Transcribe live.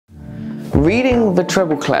Reading the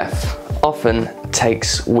treble clef often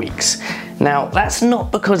takes weeks. Now, that's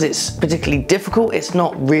not because it's particularly difficult, it's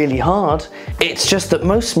not really hard, it's just that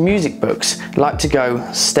most music books like to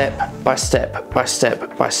go step by step by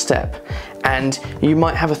step by step. And you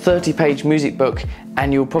might have a 30-page music book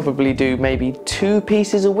and you'll probably do maybe 2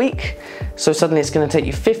 pieces a week. So suddenly it's going to take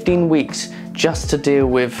you 15 weeks just to deal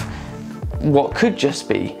with what could just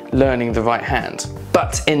be learning the right hand.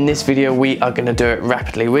 But in this video we are going to do it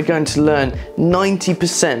rapidly. We're going to learn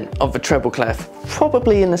 90% of the treble clef,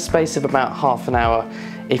 probably in the space of about half an hour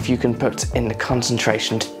if you can put in the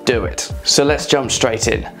concentration to do it. So let's jump straight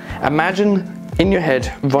in. Imagine in your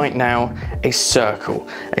head right now a circle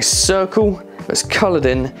that's coloured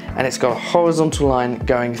in and it's got a horizontal line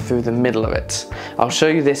going through the middle of it. I'll show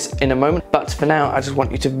you this in a moment, but for now I just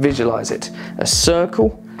want you to visualise it. A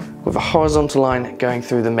circle with a horizontal line going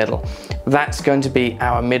through the middle. That's going to be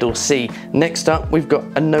our middle C. Next up, we've got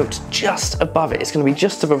a note just above it. It's going to be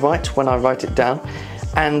just to the right when I write it down,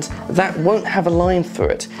 and that won't have a line through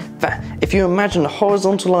it. If you imagine the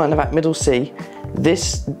horizontal line of that middle C,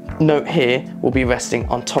 this note here will be resting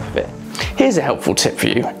on top of it. Here's a helpful tip for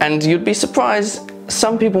you, and you'd be surprised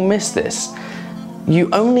some people miss this.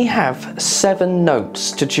 You only have 7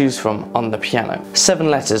 notes to choose from on the piano.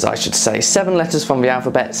 7 letters, I should say. 7 letters from the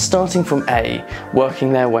alphabet, starting from A,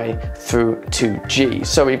 working their way through to G.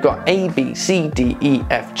 So we've got A, B, C, D, E,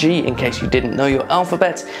 F, G, in case you didn't know your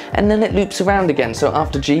alphabet, and then it loops around again. So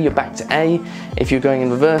after G, you're back to A. If you're going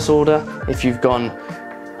in reverse order, if you've gone,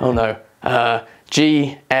 oh no,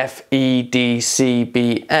 G, F, E, D, C,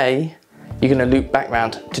 B, A, you're gonna loop back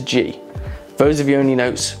round to G. Those are the only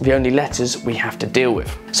notes, the only letters we have to deal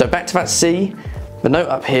with. So back to that C, the note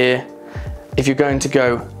up here, if you're going to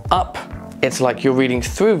go up, it's like you're reading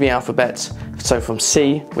through the alphabet. So from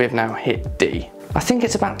C, we've now hit D. I think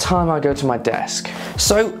it's about time I go to my desk.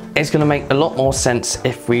 So it's gonna make a lot more sense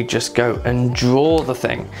if we just go and draw the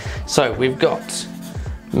thing. So we've got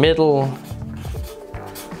middle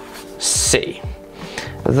C.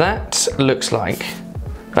 That looks like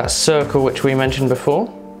that circle which we mentioned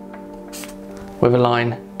before, with a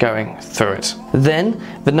line going through it. Then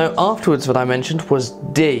the note afterwards that I mentioned was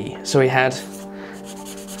D. So we had,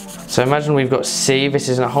 so imagine we've got C, this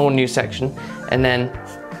is in a whole new section, and then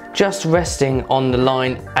just resting on the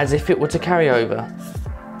line as if it were to carry over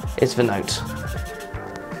is the note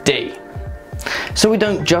D. So we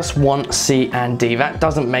don't just want C and D. That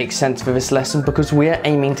doesn't make sense for this lesson because we are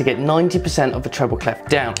aiming to get 90% of the treble clef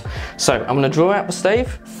down. So I'm going to draw out the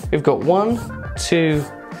stave. We've got 1, 2,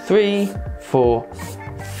 3, 4,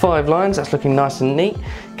 5 lines. That's looking nice and neat.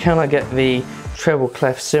 Can I get the treble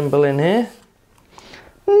clef symbol in here?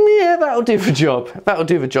 Yeah, that'll do the job. That'll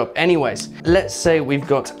do the job. Anyways, let's say we've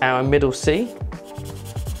got our middle C,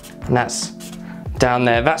 and that's down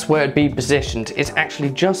there. That's where it'd be positioned. It's actually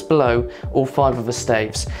just below all 5 of the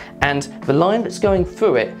staves, and the line that's going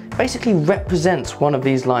through it basically represents one of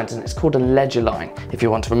these lines, and it's called a ledger line, if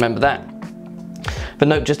you want to remember that. The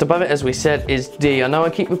note just above it, as we said, is D. I know I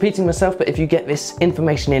keep repeating myself, but if you get this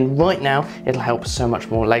information in right now, it'll help so much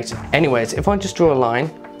more later. Anyways, if I just draw a line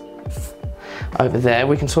over there,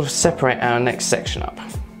 we can sort of separate our next section up.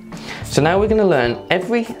 So now we're going to learn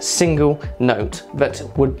every single note that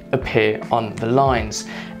would appear on the lines.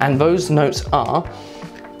 And those notes are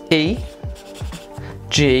E,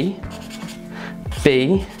 G,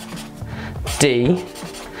 B, D,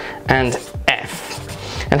 and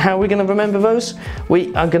F. And how are we going to remember those?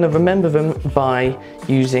 We are going to remember them by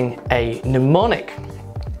using a mnemonic.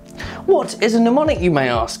 What is a mnemonic, you may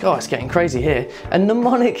ask? Oh, it's getting crazy here. A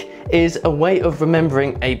mnemonic is a way of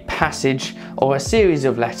remembering a passage or a series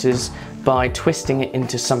of letters by twisting it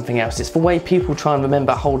into something else. It's the way people try and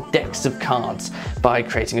remember whole decks of cards by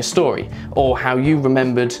creating a story, or how you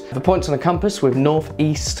remembered the points on a compass with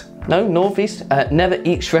northeast, never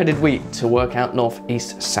eat shredded wheat to work out north,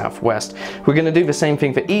 east, south, west. We're going to do the same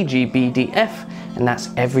thing for E, G, B, D, F, and that's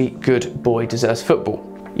every good boy deserves football.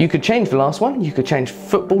 You could change the last one, you could change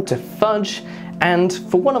football to fudge, and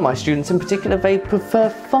for one of my students in particular, they prefer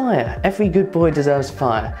fire. Every good boy deserves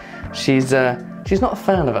fire. She's not a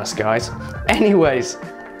fan of us, guys. Anyways,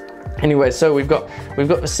 so we've got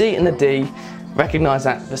the C and the D. Recognize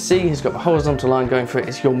that the C has got the horizontal line going through it.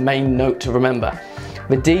 It's your main note to remember.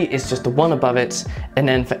 The D is just the one above it, and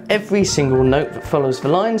then for every single note that follows the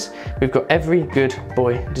lines, we've got every good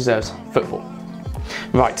boy deserves football.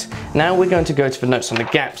 Right, now we're going to go to the notes on the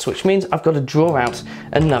gaps, which means I've got to draw out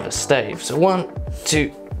another stave. So 1,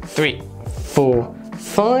 2, 3, 4,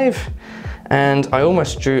 5, and I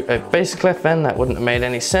almost drew a bass clef then, that wouldn't have made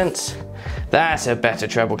any sense. That's a better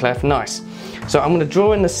treble clef, nice. So I'm going to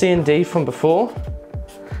draw in the C and D from before,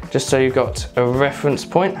 just so you've got a reference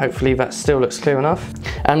point. Hopefully that still looks clear enough.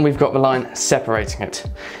 And we've got the line separating it.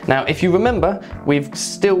 Now, if you remember, we've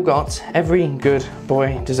still got every good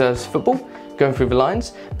boy deserves football going through the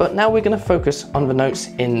lines, but now we're going to focus on the notes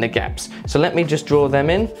in the gaps. So let me just draw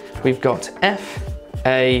them in. We've got F,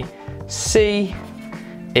 A, C,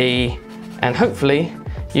 E, and hopefully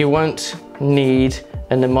you won't need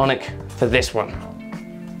a mnemonic for this one.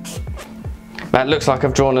 That looks like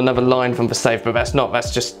I've drawn another line from the stave, but that's not,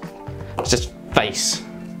 it's just face.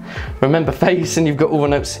 Remember face, and you've got all the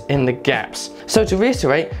notes in the gaps. So to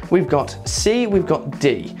reiterate, we've got C, we've got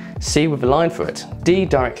D. C with a line through it, D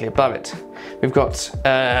directly above it. We've got,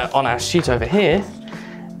 on our sheet over here,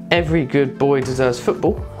 every good boy deserves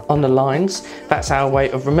football on the lines. That's our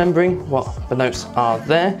way of remembering what the notes are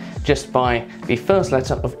there, just by the first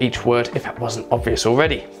letter of each word, if that wasn't obvious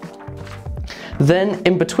already. Then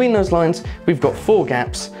in between those lines, we've got 4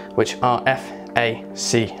 gaps, which are F, A,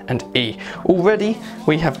 C, and E. Already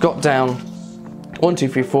we have got down 1, 2,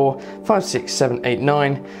 3, 4, 5, 6, 7, 8,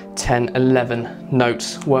 9, 10, 11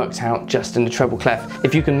 notes worked out just in the treble clef.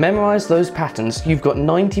 If you can memorize those patterns, you've got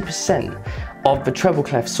 90% of the treble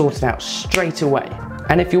clef sorted out straight away.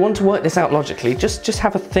 And if you want to work this out logically, just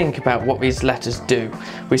have a think about what these letters do.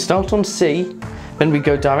 We start on C, then we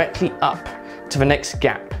go directly up to the next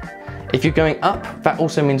gap. If you're going up, that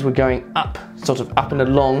also means we're going up, sort of up and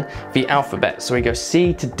along the alphabet. So we go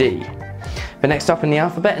C to D. The next up in the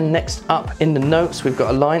alphabet and next up in the notes we've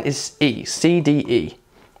got a line is E, C, D, E.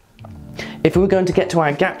 If we were going to get to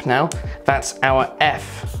our gap now, that's our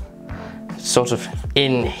F, sort of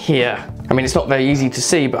in here. I mean, it's not very easy to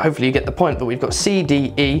see, but hopefully you get the point, but we've got C,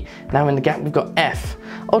 D, E. Now in the gap we've got F.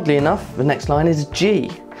 Oddly enough, the next line is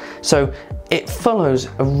G. So it follows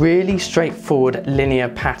a really straightforward linear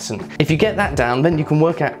pattern. If you get that down, then you can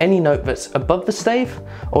work out any note that's above the stave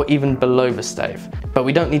or even below the stave. But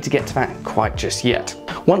we don't need to get to that quite just yet.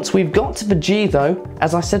 Once we've got to the G though,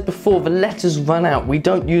 as I said before, the letters run out. We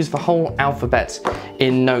don't use the whole alphabet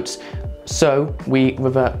in notes. So we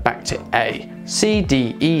revert back to A. C,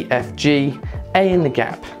 D, E, F, G, A in the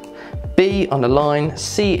gap. B on the line,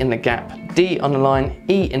 C in the gap, D on the line,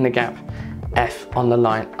 E in the gap, F on the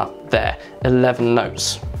line up there, 11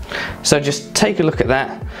 notes. So just take a look at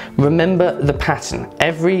that. Remember the pattern.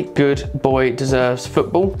 Every good boy deserves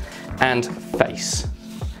football and face.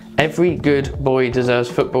 Every good boy deserves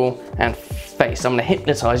football and face. I'm going to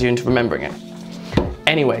hypnotize you into remembering it.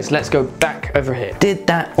 Anyways, let's go back over here. Did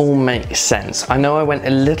that all make sense? I know I went a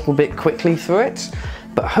little bit quickly through it,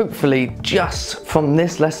 but hopefully just from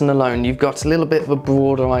this lesson alone, you've got a little bit of a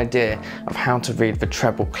broader idea of how to read the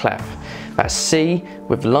treble clef. That's C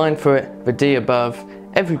with the line through it, the D above,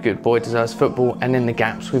 every good boy deserves football, and in the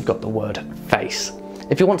gaps we've got the word face.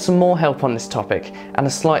 If you want some more help on this topic and a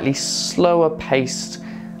slightly slower paced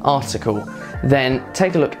article, then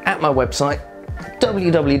take a look at my website,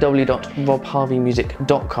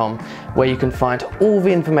 www.robharveymusic.com, where you can find all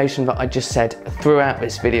the information that I just said throughout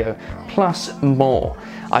this video, plus more.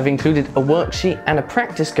 I've included a worksheet and a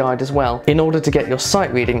practice guide as well in order to get your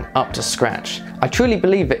sight reading up to scratch. I truly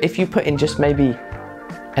believe that if you put in just maybe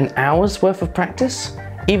an hour's worth of practice,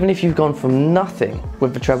 even if you've gone from nothing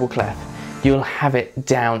with the treble clef, you'll have it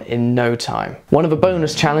down in no time. One of the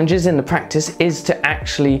bonus challenges in the practice is to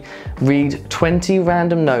actually read 20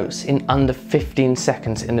 random notes in under 15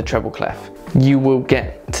 seconds in the treble clef. You will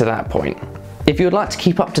get to that point. If you would like to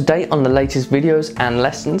keep up to date on the latest videos and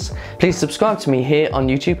lessons, please subscribe to me here on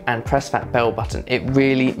YouTube and press that bell button. It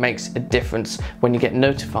really makes a difference when you get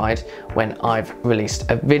notified when I've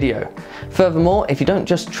released a video. Furthermore, if you don't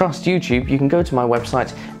just trust YouTube, you can go to my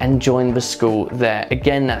website and join the school there.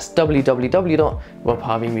 Again, that's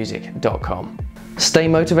www.robharveymusic.com. Stay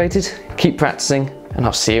motivated, keep practicing, and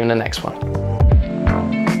I'll see you in the next one.